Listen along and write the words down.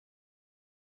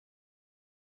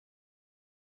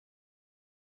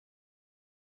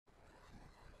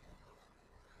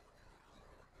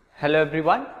Hello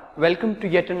everyone, welcome to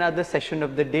yet another session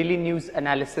of the daily news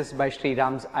analysis by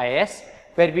SRIRAM'S IAS,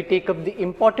 where we take up the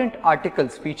important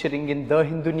articles featuring in the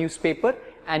Hindu newspaper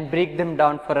and break them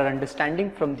down for our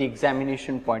understanding from the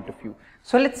examination point of view.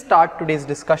 So let's start today's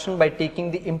discussion by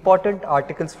taking the important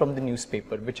articles from the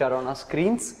newspaper which are on our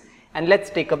screens, and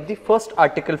let's take up the first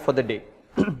article for the day.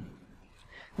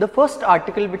 The first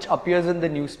article which appears in the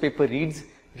newspaper reads,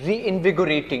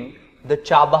 Reinvigorating the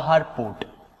Chabahar port.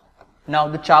 Now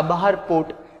the Chabahar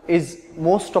port is,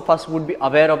 most of us would be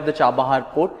aware of the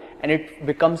Chabahar port, and it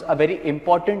becomes a very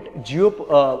important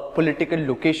geopolitical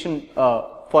location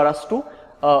for us to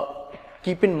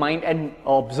keep in mind and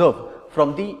observe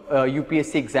from the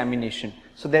UPSC examination.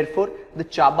 So therefore the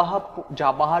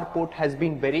Chabahar port has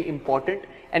been very important,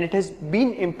 and it has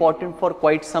been important for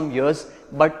quite some years,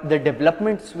 but the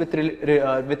developments with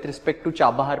respect to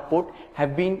Chabahar port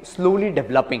have been slowly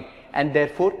developing, and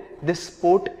therefore this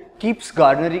port keeps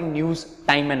garnering news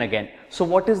time and again. So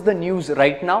what is the news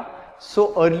right now?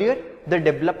 So earlier, the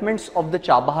developments of the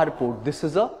Chabahar port, this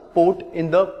is a port in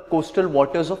the coastal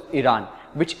waters of Iran,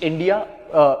 which India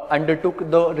undertook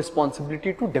the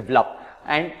responsibility to develop.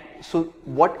 And so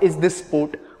what is this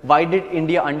port? Why did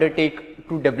India undertake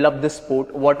to develop this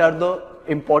port? What are the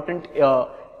important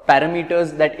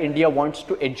parameters that India wants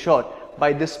to ensure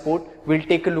by this port? We'll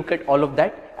take a look at all of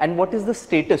that. And what is the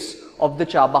status of the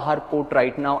Chabahar port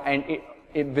right now, and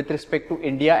with respect to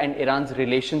India and Iran's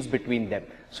relations between them.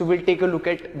 So we'll take a look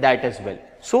at that as well.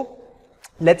 So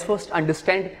let's first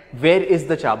understand where is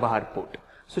the Chabahar port.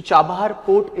 So Chabahar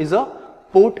port is a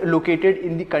port located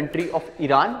in the country of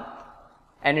Iran,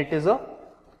 and it is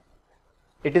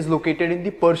located in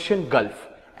the Persian Gulf,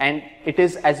 and it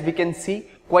is, as we can see,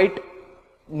 quite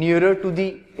nearer to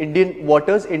the Indian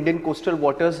waters, Indian coastal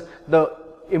waters, the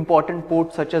important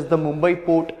ports such as the Mumbai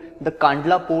port, the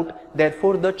Kandla port.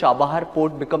 Therefore the Chabahar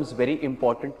port becomes very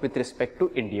important with respect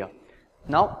to India.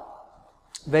 Now,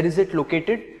 where is it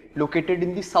located? Located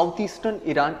in the southeastern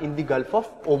Iran, in the Gulf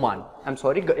of Oman. I'm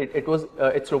sorry,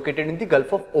 it's located in the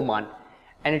Gulf of Oman,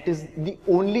 and it is the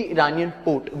only Iranian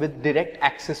port with direct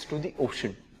access to the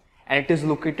ocean, and it is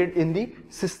located in the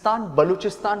Sistan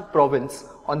Baluchistan province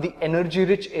on the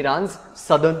energy-rich Iran's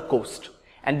southern coast,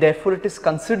 and therefore it is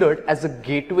considered as a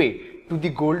gateway to the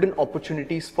golden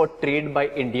opportunities for trade by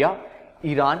India,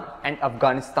 Iran and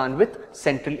Afghanistan with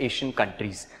Central Asian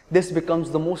countries. This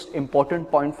becomes the most important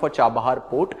point for Chabahar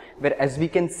port, where, as we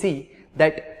can see,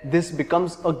 that this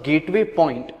becomes a gateway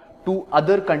point to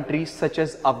other countries such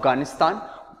as Afghanistan,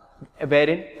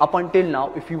 wherein up until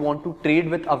now, if you want to trade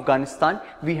with Afghanistan,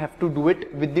 we have to do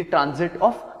it with the transit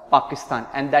of Pakistan,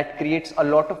 and that creates a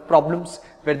lot of problems,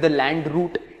 where the land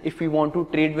route, if we want to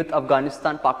trade with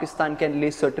Afghanistan, Pakistan can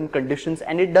lay certain conditions,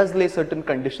 and it does lay certain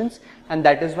conditions, and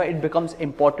that is why it becomes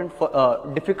important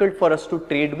for difficult for us to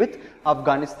trade with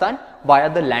Afghanistan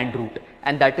via the land route.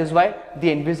 And that is why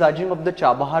the envisaging of the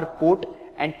Chabahar port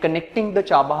and connecting the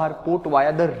Chabahar port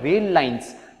via the rail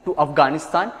lines to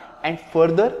Afghanistan and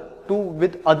further to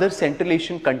with other Central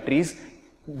Asian countries,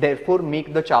 therefore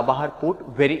make the Chabahar port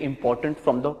very important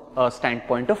from the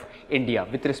standpoint of India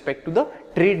with respect to the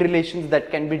trade relations that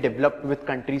can be developed with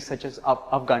countries such as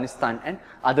Afghanistan and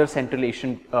other Central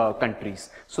Asian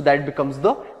countries. So that becomes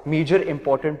the major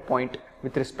important point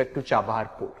with respect to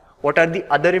Chabahar port. What are the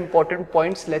other important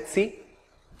points? Let's see.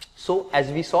 So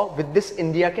as we saw, with this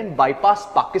India can bypass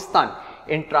Pakistan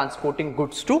in transporting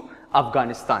goods to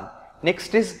Afghanistan.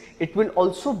 Next is, it will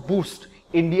also boost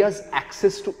India's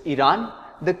access to Iran,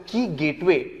 the key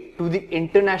gateway to the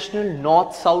international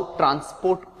north-south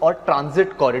transport or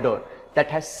transit corridor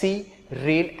that has sea,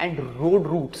 rail and road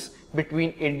routes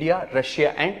between India,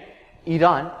 Russia and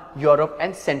Iran, Europe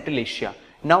and Central Asia.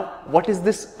 Now, what is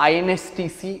this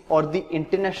INSTC, or the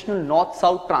International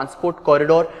North-South Transport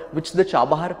Corridor, which the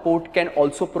Chabahar port can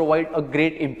also provide a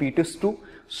great impetus to?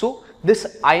 So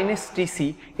this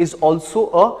INSTC is also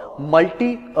a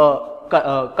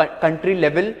country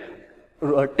level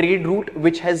trade route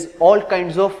which has all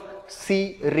kinds of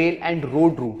sea, rail and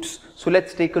road routes. So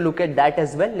let's take a look at that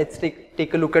as well. Let's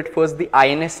take a look at first the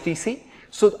INSTC.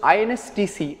 So the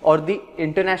INSTC, or the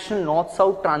International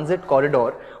North-South Transit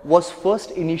Corridor, was first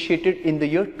initiated in the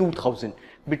year 2000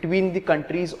 between the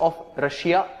countries of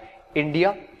Russia,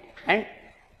 India and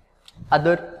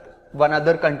one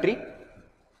other country.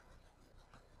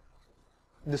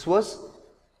 This was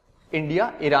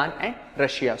India, Iran and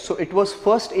Russia. So it was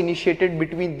first initiated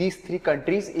between these three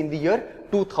countries in the year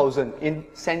 2000 in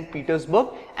St. Petersburg,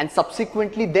 and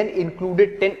subsequently then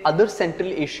included 10 other Central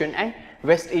Asian and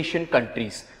West Asian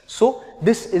countries. So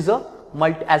this is a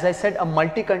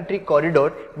multi-country corridor,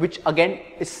 which again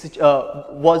is,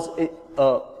 was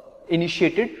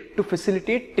initiated to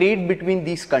facilitate trade between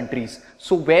these countries.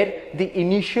 So where the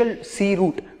initial sea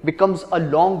route becomes a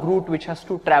long route which has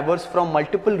to traverse from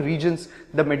multiple regions,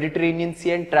 the Mediterranean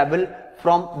Sea, and travel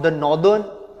from the northern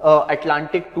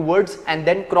Atlantic towards and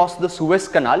then cross the Suez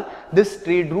Canal, this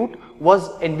trade route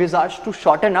was envisaged to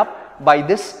shorten up by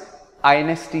this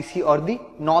INSTC, or the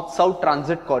North-South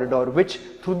Transit Corridor, which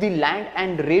through the land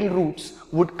and rail routes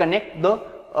would connect the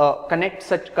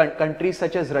such countries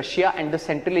such as Russia and the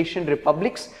Central Asian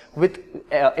republics with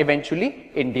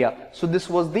eventually India. So this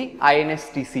was the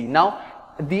INSTC. Now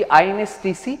the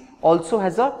INSTC also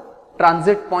has a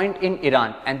transit point in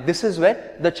Iran, and this is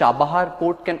where the Chabahar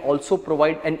port can also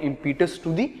provide an impetus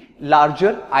to the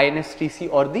larger INSTC,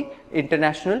 or the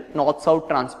International North-South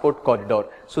Transport Corridor.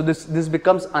 So this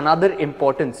becomes another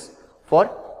importance for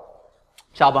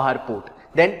Chabahar port.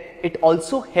 Then it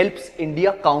also helps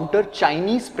India counter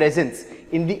Chinese presence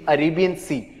in the Arabian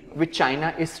Sea, which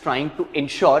China is trying to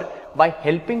ensure by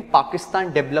helping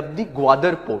Pakistan develop the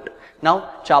Gwadar port. Now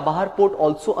Chabahar port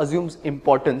also assumes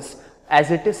importance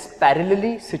as it is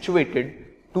parallelly situated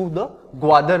to the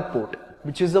Gwadar port,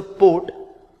 which is a port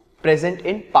present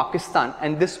in Pakistan,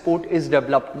 and this port is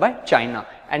developed by China,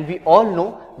 and we all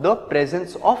know the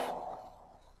presence of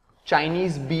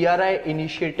Chinese BRI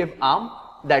initiative arm,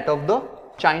 that of the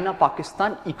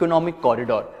China-Pakistan Economic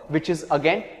Corridor, which is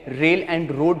again rail and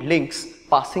road links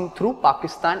passing through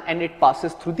Pakistan, and it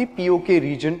passes through the POK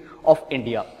region of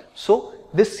India. So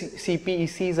this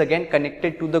CPEC is again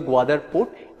connected to the Gwadar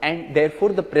port, and therefore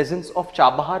the presence of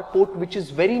Chabahar port, which is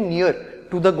very near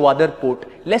to the Gwadar port,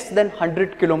 less than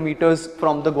 100 kilometers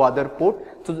from the Gwadar port.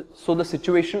 So the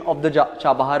situation of the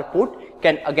Chabahar port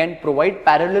can again provide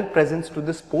parallel presence to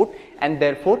this port and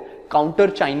therefore counter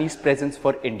Chinese presence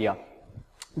for India.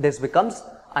 This becomes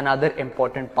another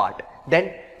important part.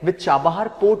 Then with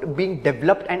Chabahar port being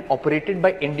developed and operated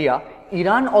by India,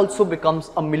 Iran also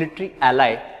becomes a military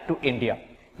ally to India.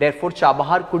 Therefore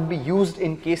Chabahar could be used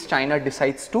in case China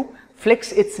decides to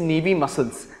flex its navy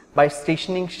muscles by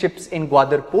stationing ships in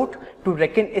Gwadar port to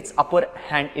reckon its upper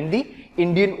hand in the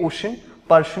Indian Ocean,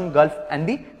 Persian Gulf and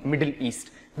the Middle East.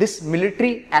 This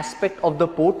military aspect of the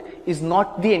port is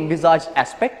not the envisaged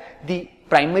aspect. The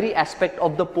primary aspect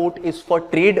of the port is for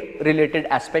trade related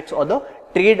aspects or the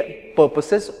trade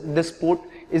purposes. This port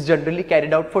is generally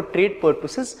carried out for trade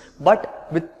purposes, but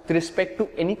with respect to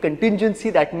any contingency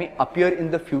that may appear in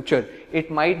the future,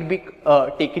 it might be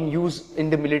taken use in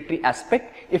the military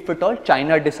aspect if at all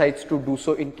China decides to do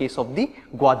so in case of the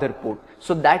Gwadar port.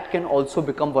 So that can also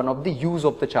become one of the use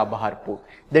of the Chabahar port.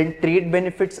 Then trade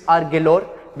benefits are galore,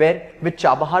 where with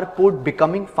Chabahar port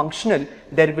becoming functional,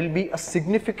 there will be a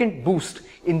significant boost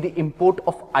in the import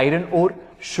of iron ore,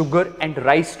 sugar and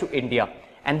rice to India.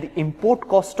 And the import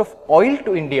cost of oil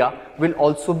to India will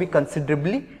also be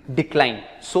considerably declined.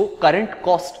 So current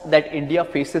cost that India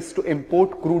faces to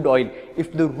import crude oil,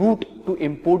 if the route to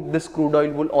import this crude oil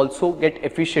will also get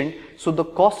efficient, so the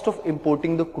cost of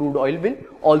importing the crude oil will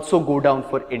also go down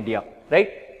for India, right?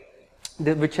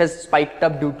 Which has spiked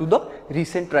up due to the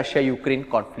recent Russia-Ukraine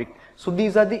conflict. So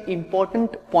these are the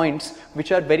important points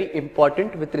which are very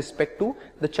important with respect to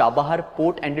the Chabahar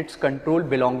port and its control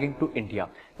belonging to India.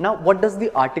 Now what does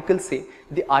the article say?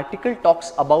 The article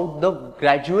talks about the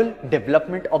gradual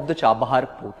development of the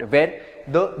Chabahar port, where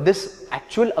this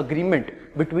actual agreement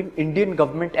between Indian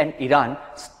government and Iran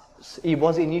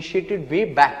was initiated way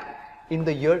back in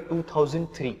the year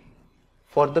 2003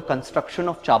 for the construction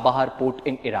of Chabahar port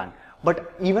in Iran.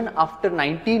 But even after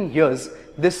 19 years,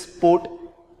 this port,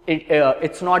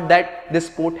 it's not that this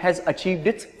port has achieved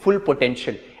its full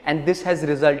potential, and this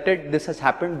has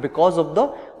happened because of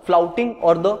the flouting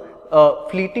or the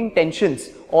fleeting tensions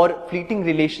or fleeting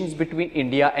relations between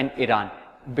India and Iran.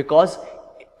 Because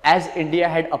as India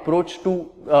had approached to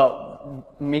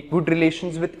make good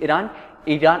relations with Iran,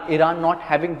 Iran not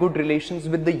having good relations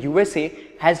with the USA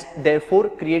has therefore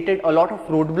created a lot of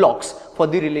roadblocks for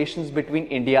the relations between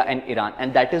India and Iran,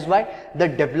 and that is why the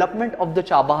development of the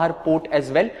Chabahar port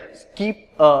as well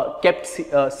kept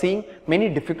seeing many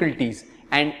difficulties.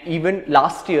 And even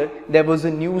last year there was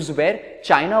a news where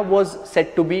China was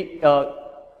said to be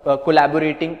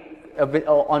collaborating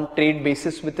on trade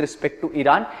basis with respect to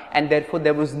Iran, and therefore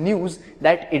there was news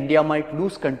that India might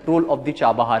lose control of the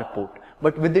Chabahar port.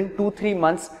 But within 2-3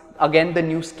 months, again the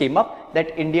news came up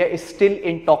that India is still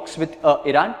in talks with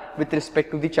Iran with respect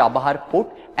to the Chabahar port.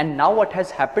 And now what has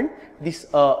happened, this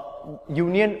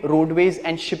Union Roadways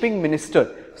and Shipping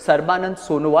Minister Sarbanand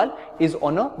Sonowal is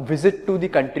on a visit to the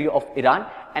country of Iran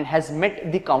and has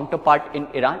met the counterpart in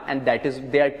Iran, and that is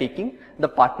they are taking the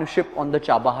partnership on the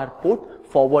Chabahar port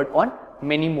forward on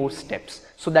many more steps.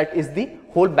 So that is the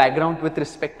whole background with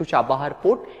respect to Chabahar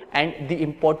port, and the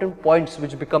important points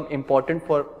which become important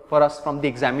for us from the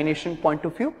examination point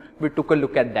of view. We took a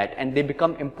look at that, and they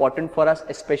become important for us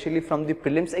especially from the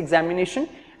prelims examination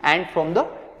and from the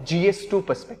GS2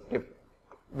 perspective,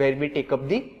 where we take up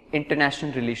the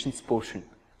international relations portion.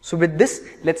 So with this,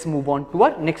 let's move on to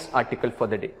our next article for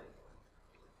the day.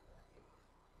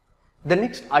 The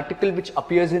next article which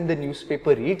appears in the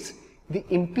newspaper reads, the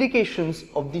implications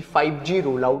of the 5G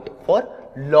rollout for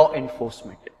law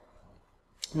enforcement.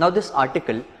 Now this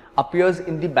article appears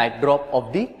in the backdrop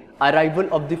of the arrival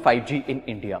of the 5G in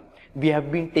India. We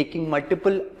have been taking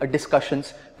multiple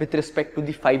discussions with respect to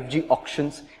the 5G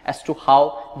auctions as to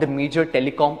how the major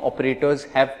telecom operators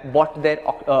have bought their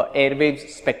airwaves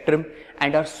spectrum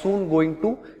and are soon going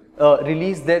to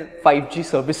release their 5G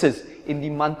services in the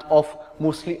month of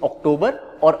mostly October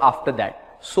or after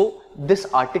that. So this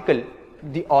article,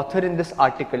 the author in this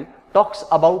article talks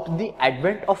about the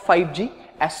advent of 5G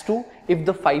as to if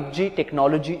the 5G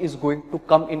technology is going to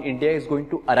come in India, is going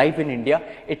to arrive in India,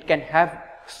 it can have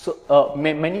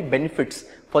many benefits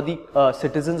for the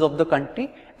citizens of the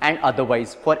country and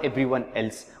otherwise for everyone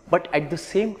else. But at the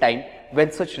same time,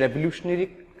 when such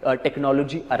revolutionary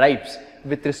technology arrives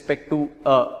with respect to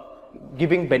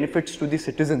giving benefits to the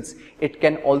citizens, it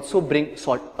can also bring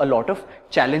a lot of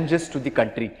challenges to the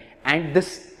country. And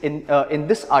this in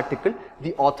this article,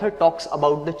 the author talks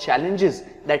about the challenges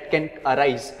that can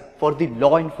arise for the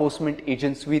law enforcement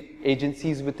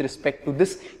agencies with respect to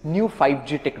this new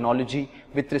 5G technology,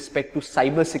 with respect to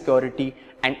cyber security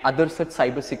and other such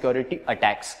cyber security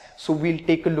attacks. So we'll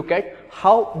take a look at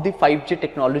how the 5G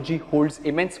technology holds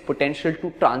immense potential to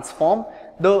transform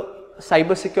the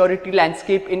cyber security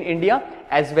landscape in India,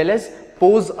 as well as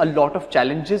pose a lot of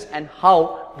challenges and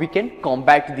how we can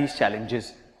combat these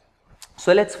challenges.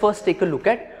 So let's first take a look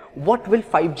at what will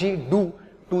 5G do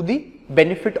to the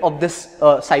benefit of this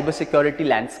cyber security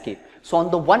landscape. So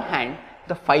on the one hand,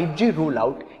 the 5G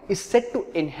rollout is set to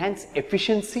enhance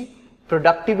efficiency,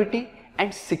 productivity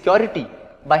and security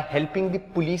by helping the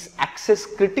police access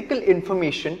critical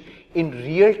information in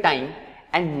real time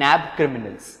and nab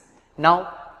criminals.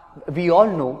 Now, we all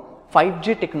know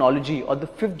 5G technology, or the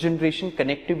 5th generation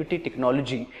connectivity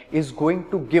technology, is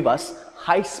going to give us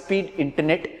high speed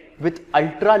internet with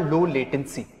ultra low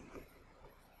latency,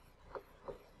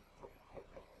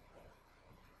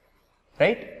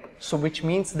 right? So which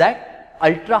means that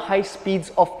ultra high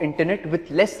speeds of internet with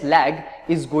less lag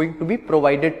is going to be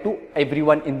provided to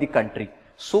everyone in the country.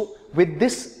 So with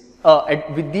this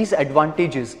with these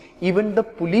advantages, even the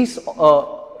police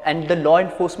and the law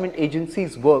enforcement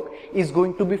agencies' work is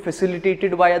going to be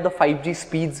facilitated via the 5G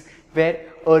speeds, where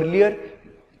earlier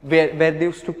where they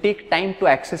used to take time to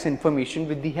access information.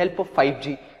 With the help of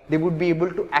 5G, they would be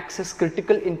able to access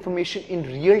critical information in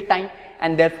real time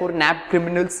and therefore nab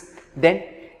criminals. Then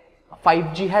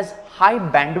 5G has high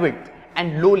bandwidth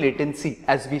and low latency,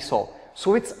 as we saw.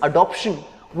 So its adoption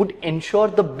would ensure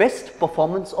the best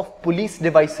performance of police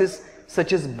devices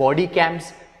such as body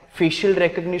cams, facial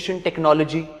recognition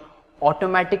technology,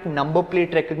 automatic number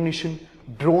plate recognition,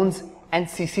 drones and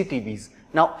CCTVs.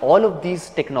 Now all of these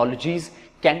technologies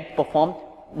can perform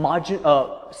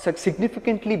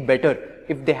significantly better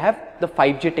if they have the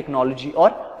 5G technology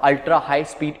or ultra high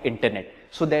speed internet.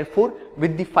 So therefore,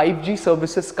 with the 5G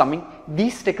services coming,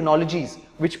 these technologies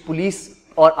which police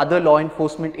or other law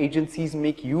enforcement agencies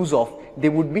make use of, they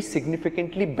would be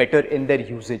significantly better in their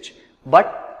usage.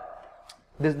 But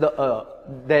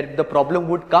the problem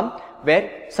would come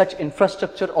where such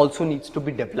infrastructure also needs to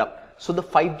be developed. So the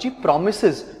 5G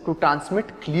promises to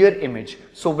transmit clear image.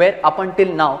 So where up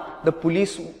until now the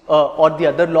police or the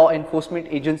other law enforcement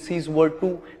agencies were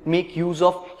to make use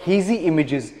of hazy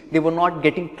images, they were not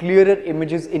getting clearer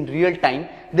images in real time,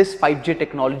 this 5G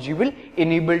technology will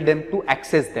enable them to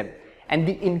access them. And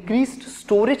the increased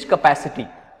storage capacity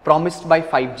promised by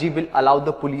 5G will allow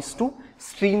the police to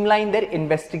streamline their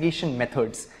investigation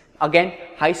methods. Again,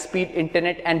 high speed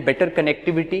internet and better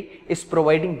connectivity is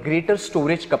providing greater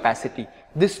storage capacity.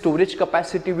 This storage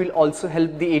capacity will also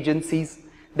help the agencies.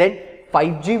 Then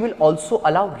 5G will also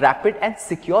allow rapid and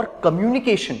secure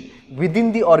communication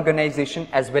within the organization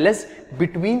as well as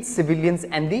between civilians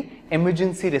and the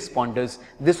emergency responders.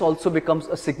 This also becomes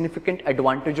a significant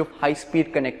advantage of high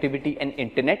speed connectivity and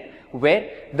internet, where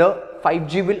the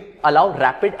 5G will allow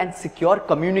rapid and secure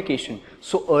communication.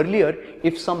 So earlier,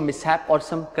 if some mishap or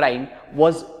some crime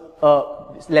was,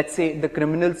 let's say the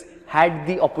criminals had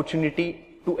the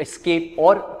opportunity to escape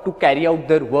or to carry out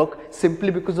their work simply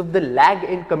because of the lag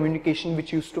in communication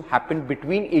which used to happen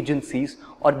between agencies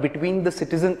or between the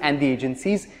citizen and the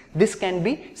agencies. This can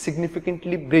be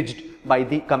significantly bridged by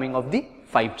the coming of the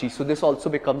 5G. So this also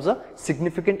becomes a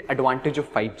significant advantage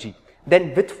of 5G.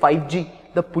 Then with 5G,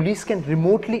 the police can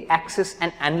remotely access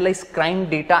and analyze crime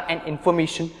data and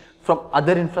information from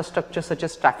other infrastructure such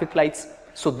as traffic lights.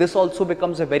 So this also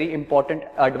becomes a very important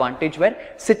advantage, where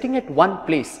sitting at one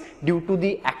place due to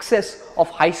the access of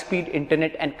high-speed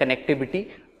internet and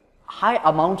connectivity, high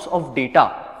amounts of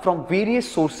data from various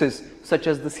sources such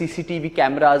as the CCTV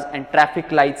cameras and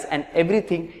traffic lights and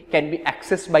everything can be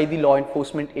accessed by the law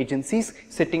enforcement agencies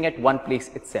sitting at one place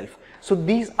itself. So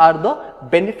these are the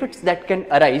benefits that can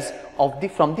arise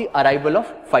from the arrival of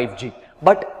 5G.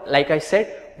 But like I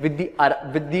said, with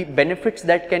the benefits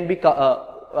that can be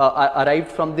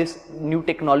arrived from this new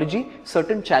technology,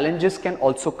 certain challenges can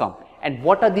also come. And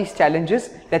what are these challenges?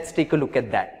 Let's take a look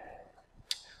at that.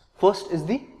 First is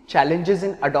the challenges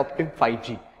in adopting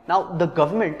 5G. Now, the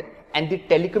government and the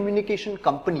telecommunication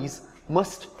companies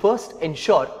must first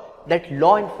ensure that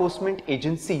law enforcement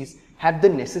agencies have the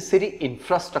necessary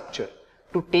infrastructure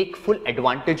to take full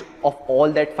advantage of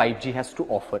all that 5G has to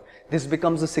offer. This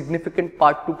becomes a significant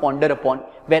part to ponder upon,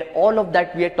 where all of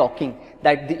that we are talking,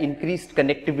 that the increased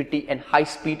connectivity and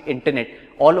high-speed internet,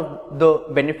 all of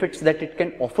the benefits that it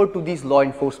can offer to these law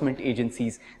enforcement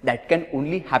agencies, that can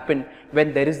only happen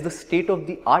when there is the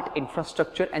state-of-the-art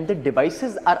infrastructure and the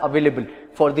devices are available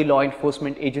for the law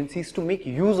enforcement agencies to make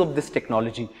use of this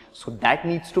technology. So that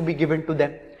needs to be given to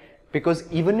them. Because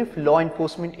even if law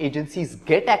enforcement agencies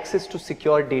get access to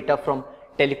secure data from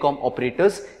telecom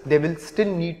operators, they will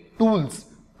still need tools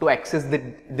to access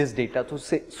this data.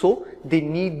 So they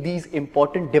need these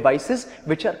important devices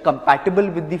which are compatible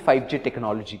with the 5G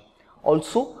technology.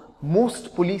 Also,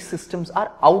 most police systems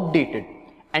are outdated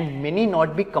and many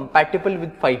not be compatible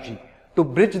with 5G. To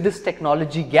bridge this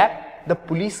technology gap, the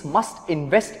police must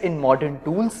invest in modern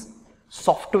tools,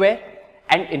 software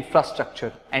and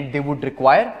infrastructure, and they would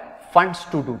require funds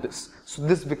to do this. So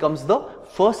this becomes the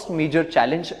first major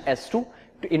challenge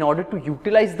in order to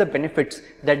utilize the benefits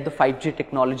that the 5G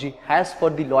technology has for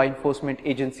the law enforcement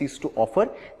agencies to offer.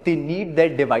 They need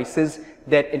their devices,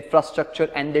 their infrastructure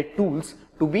and their tools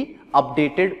to be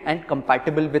updated and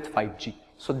compatible with 5G.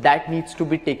 So that needs to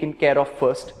be taken care of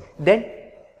first. Then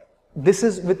this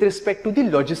is with respect to the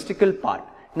logistical part.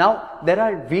 Now there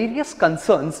are various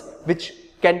concerns which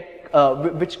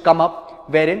come up,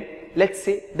 wherein let's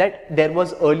say that there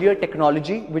was earlier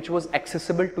technology which was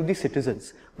accessible to the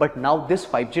citizens, but now this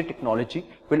 5G technology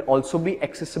will also be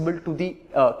accessible to the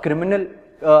criminal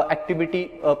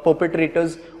activity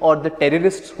perpetrators or the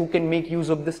terrorists who can make use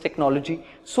of this technology.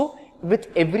 So with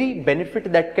every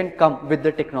benefit that can come with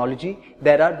the technology,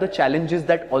 there are the challenges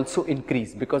that also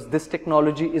increase, because this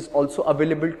technology is also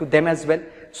available to them as well.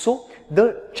 So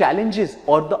the challenges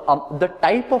or the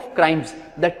type of crimes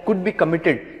that could be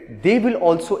committed, they will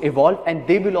also evolve and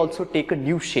they will also take a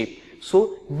new shape.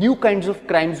 So new kinds of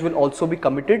crimes will also be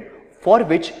committed, for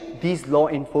which these law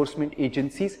enforcement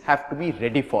agencies have to be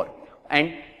ready for.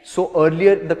 And so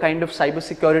earlier, the kind of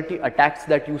cybersecurity attacks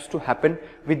that used to happen,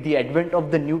 with the advent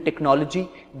of the new technology,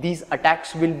 these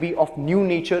attacks will be of new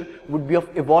nature, would be of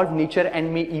evolved nature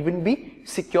and may even be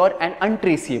secure and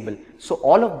untraceable. So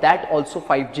all of that also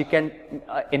 5G can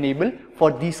enable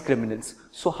for these criminals.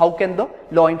 So how can the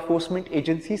law enforcement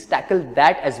agencies tackle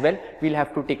that as well? We'll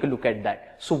have to take a look at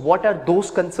that. So what are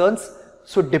those concerns?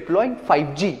 So deploying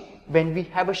 5G when we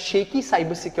have a shaky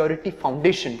cybersecurity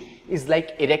foundation is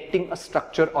like erecting a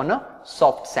structure on a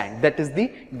soft sand. That is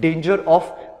the danger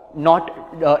of not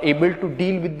able to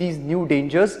deal with these new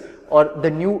dangers or the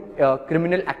new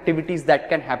criminal activities that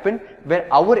can happen, where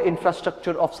our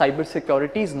infrastructure of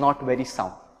cybersecurity is not very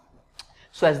sound.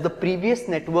 So as the previous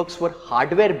networks were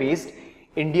hardware based,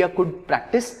 India could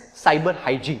practice cyber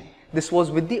hygiene. This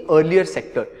was with the earlier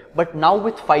sector, but now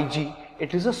with 5G,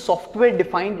 it is a software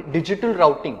defined digital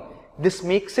routing. This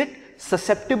makes it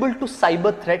susceptible to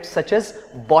cyber threats such as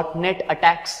botnet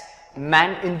attacks,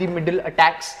 man-in-the-middle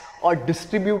attacks, or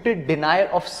distributed denial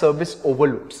of service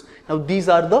overloads. Now these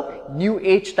are the new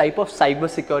age type of cyber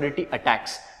security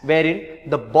attacks, wherein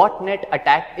the botnet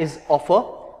attack is of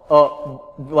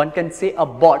one can say a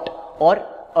bot or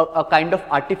a kind of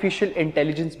artificial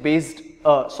intelligence based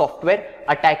software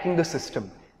attacking the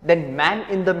system. Then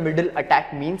man-in-the-middle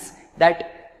attack means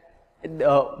that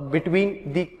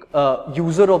between the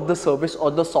user of the service or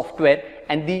the software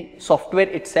and the software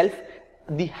itself,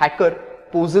 the hacker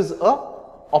poses a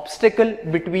obstacle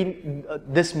between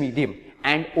this medium,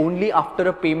 and only after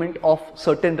a payment of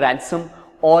certain ransom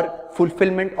or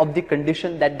fulfillment of the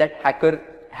condition that that hacker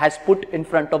has put in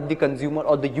front of the consumer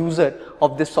or the user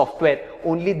of this software,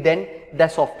 only then the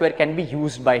software can be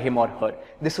used by him or her.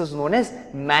 This is known as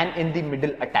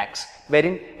man-in-the-middle attacks,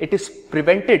 wherein it is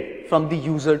prevented from the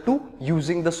user to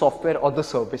using the software or the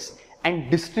service.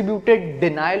 And distributed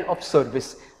denial of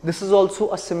service. This is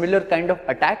also a similar kind of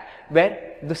attack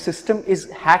where the system is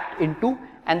hacked into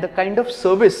and the kind of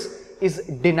service is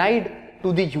denied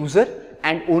to the user,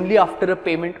 and only after a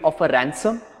payment of a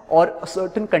ransom or a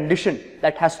certain condition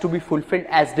that has to be fulfilled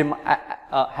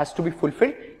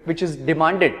which is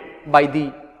demanded by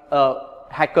the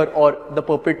hacker or the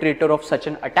perpetrator of such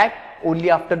an attack,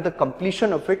 only after the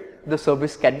completion of it the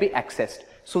service can be accessed.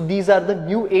 So these are the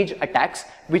new age attacks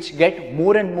which get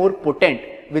more and more potent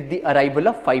with the arrival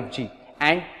of 5G.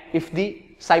 And if the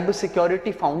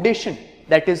cybersecurity foundation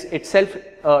that is itself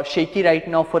shaky right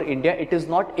now for India, it is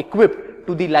not equipped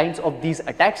to the lines of these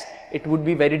attacks, it would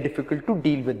be very difficult to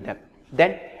deal with them.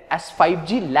 Then as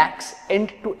 5G lacks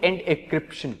end-to-end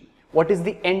encryption. What is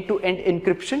the end-to-end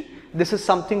encryption? This is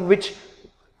something which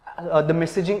the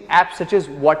messaging apps such as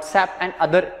WhatsApp and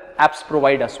other apps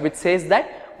provide us, which says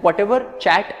that whatever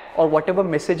chat or whatever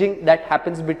messaging that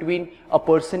happens between a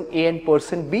person A and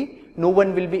person B, no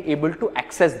one will be able to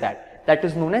access that. That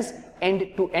is known as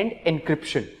end-to-end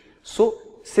encryption. So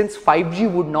since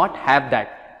 5G would not have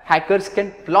that, hackers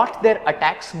can plot their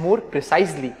attacks more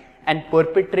precisely and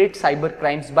perpetrate cyber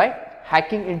crimes by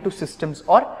hacking into systems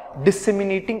or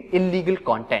disseminating illegal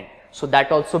content. So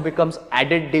that also becomes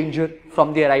added danger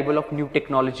from the arrival of new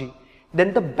technology.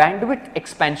 Then the bandwidth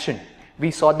expansion.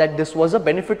 We saw that this was a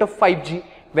benefit of 5G,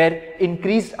 where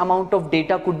increased amount of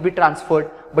data could be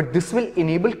transferred, but this will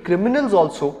enable criminals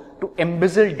also to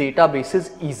embezzle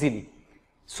databases easily.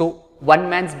 So one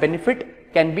man's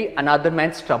benefit can be another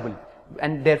man's trouble,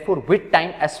 and therefore with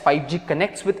time, as 5G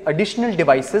connects with additional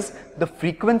devices, the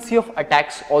frequency of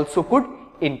attacks also could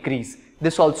increase.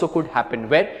 This also could happen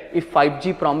where if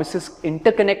 5G promises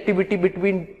interconnectivity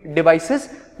between devices,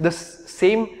 the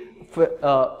same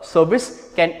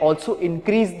service can also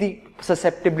increase the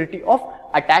susceptibility of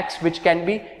attacks, which can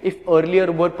be, if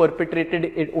earlier were perpetrated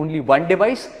in only one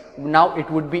device, now it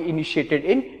would be initiated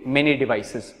in many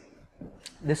devices.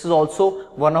 This is also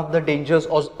one of the dangers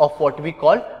of what we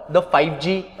call the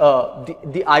 5G,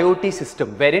 the IoT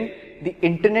system, wherein the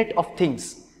Internet of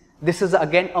Things. This is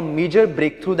again a major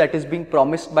breakthrough that is being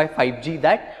promised by 5G,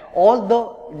 that all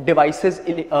the devices,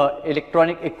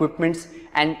 electronic equipments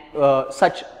and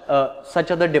such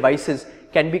other devices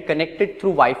can be connected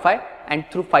through Wi-Fi, and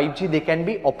through 5G they can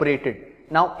be operated.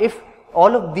 Now if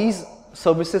all of these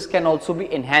services can also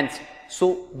be enhanced,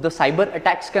 so the cyber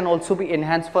attacks can also be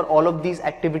enhanced for all of these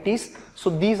activities. So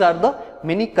these are the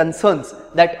many concerns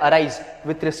that arise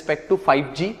with respect to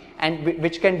 5G, and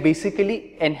which can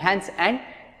basically enhance and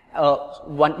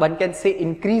one can say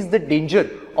increase the danger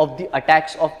of the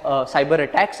attacks of cyber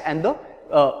attacks and the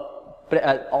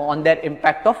on their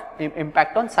impact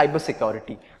on cyber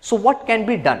security. So what can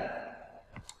be done?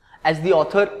 As the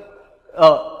author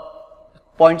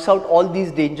points out all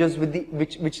these dangers with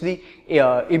which the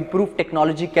improved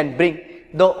technology can bring,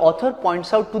 the author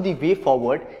points out to the way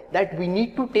forward that we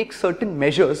need to take certain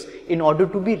measures in order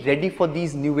to be ready for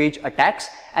these new age attacks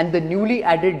and the newly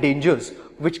added dangers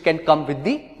which can come with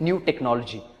the new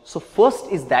technology. So first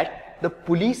is that the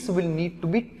police will need to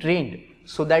be trained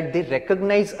so that they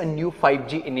recognize a new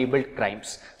 5G enabled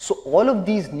crimes. So all of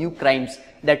these new crimes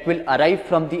that will arrive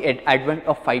from the advent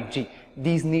of 5G,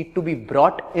 these need to be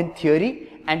brought in theory,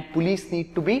 and police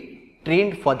need to be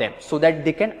trained for them so that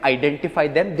they can identify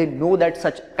them, they know that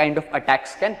such kind of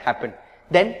attacks can happen.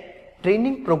 Then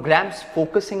training programs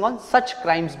focusing on such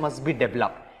crimes must be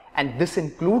developed, and this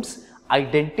includes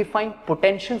identifying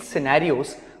potential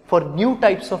scenarios for new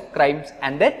types of crimes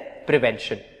and their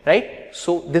prevention, right?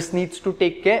 So this needs to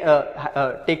take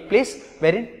place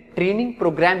wherein training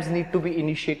programs need to be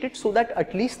initiated so that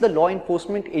at least the law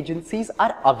enforcement agencies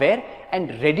are aware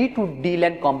and ready to deal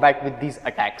and combat with these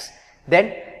attacks.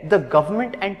 Then the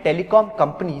government and telecom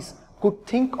companies could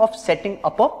think of setting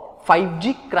up a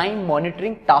 5G crime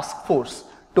monitoring task force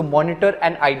to monitor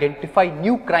and identify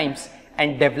new crimes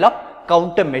and develop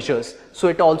countermeasures. So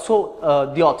it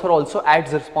also, the author also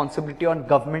adds responsibility on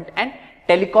government and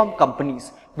telecom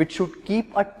companies, which should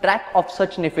keep a track of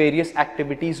such nefarious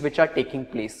activities which are taking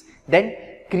place. Then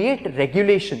create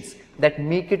regulations that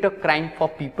make it a crime for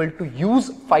people to use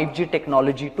 5G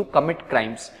technology to commit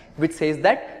crimes, which says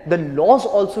that the laws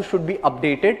also should be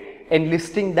updated,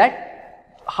 enlisting that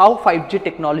how 5G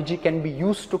technology can be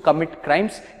used to commit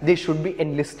crimes, they should be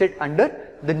enlisted under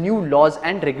the new laws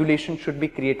and regulations should be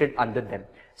created under them.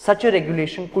 Such a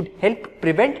regulation could help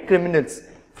prevent criminals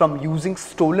from using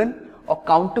stolen or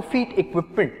counterfeit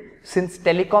equipment, since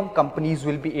telecom companies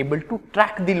will be able to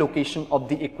track the location of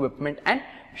the equipment and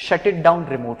shut it down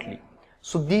remotely.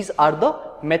 So these are the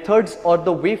methods or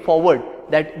the way forward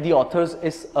that the author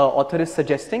is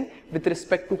suggesting with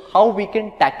respect to how we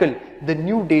can tackle the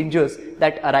new dangers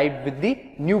that arrive with the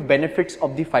new benefits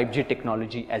of the 5G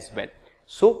technology as well.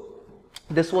 So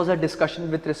this was a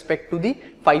discussion with respect to the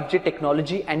 5G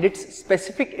technology and its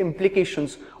specific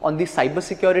implications on the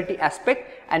cybersecurity aspect,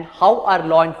 and how our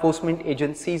law enforcement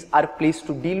agencies are placed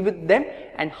to deal with them,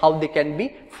 and how they can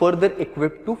be further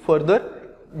equipped to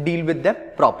further deal with them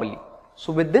properly.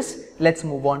 So with this, let's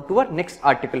move on to our next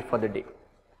article for the day.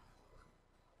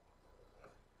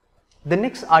 The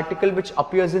next article which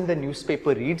appears in the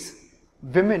newspaper reads,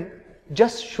 "Women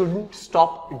just shouldn't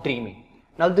stop dreaming."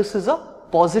 Now this is a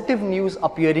positive news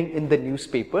appearing in the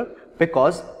newspaper,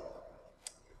 because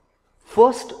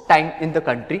first time in the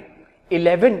country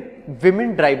 11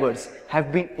 women drivers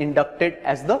have been inducted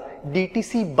as the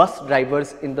DTC bus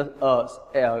drivers in the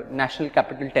National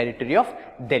Capital Territory of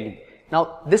Delhi.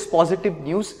 Now this positive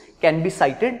news can be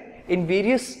cited in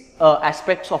various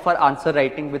aspects of our answer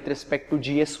writing with respect to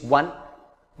GS1,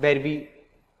 where we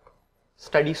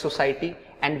study society,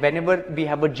 and whenever we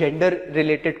have a gender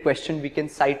related question we can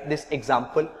cite this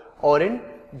example, or in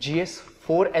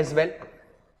GS4 as well.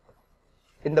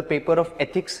 In the paper of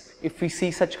ethics, if we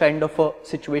see such kind of a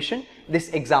situation, this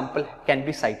example can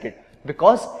be cited,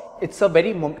 because it's a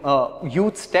very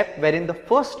huge step wherein the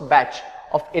first batch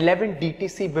of 11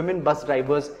 DTC women bus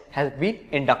drivers has been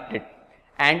inducted,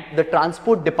 and the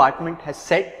transport department has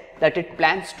said that it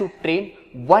plans to train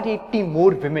 180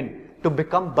 more women to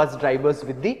become bus drivers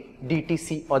with the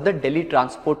DTC or the Delhi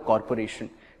Transport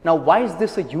Corporation. Now why is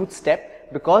this a huge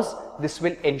step? Because this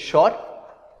will ensure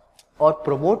or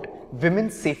promote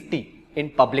women's safety in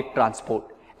public transport,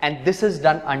 and this is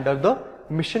done under the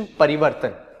Mission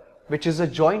Parivartan, which is a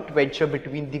joint venture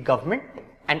between the government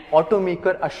and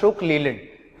automaker Ashok Leyland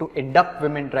to induct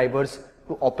women drivers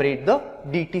to operate the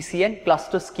DTC and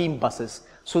cluster scheme buses.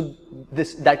 So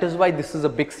that is why this is a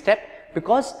big step,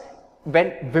 because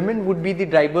when women would be the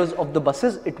drivers of the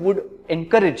buses, it would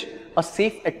encourage a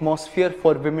safe atmosphere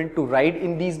for women to ride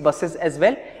in these buses as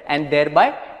well, and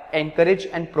thereby encourage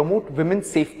and promote women's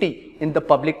safety in the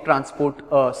public transport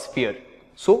sphere.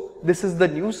 So this is the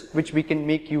news which we can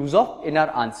make use of in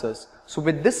our answers. So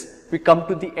with this, we come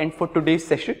to the end for today's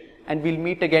session, and we'll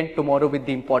meet again tomorrow with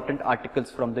the important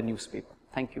articles from the newspaper.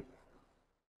 Thank you.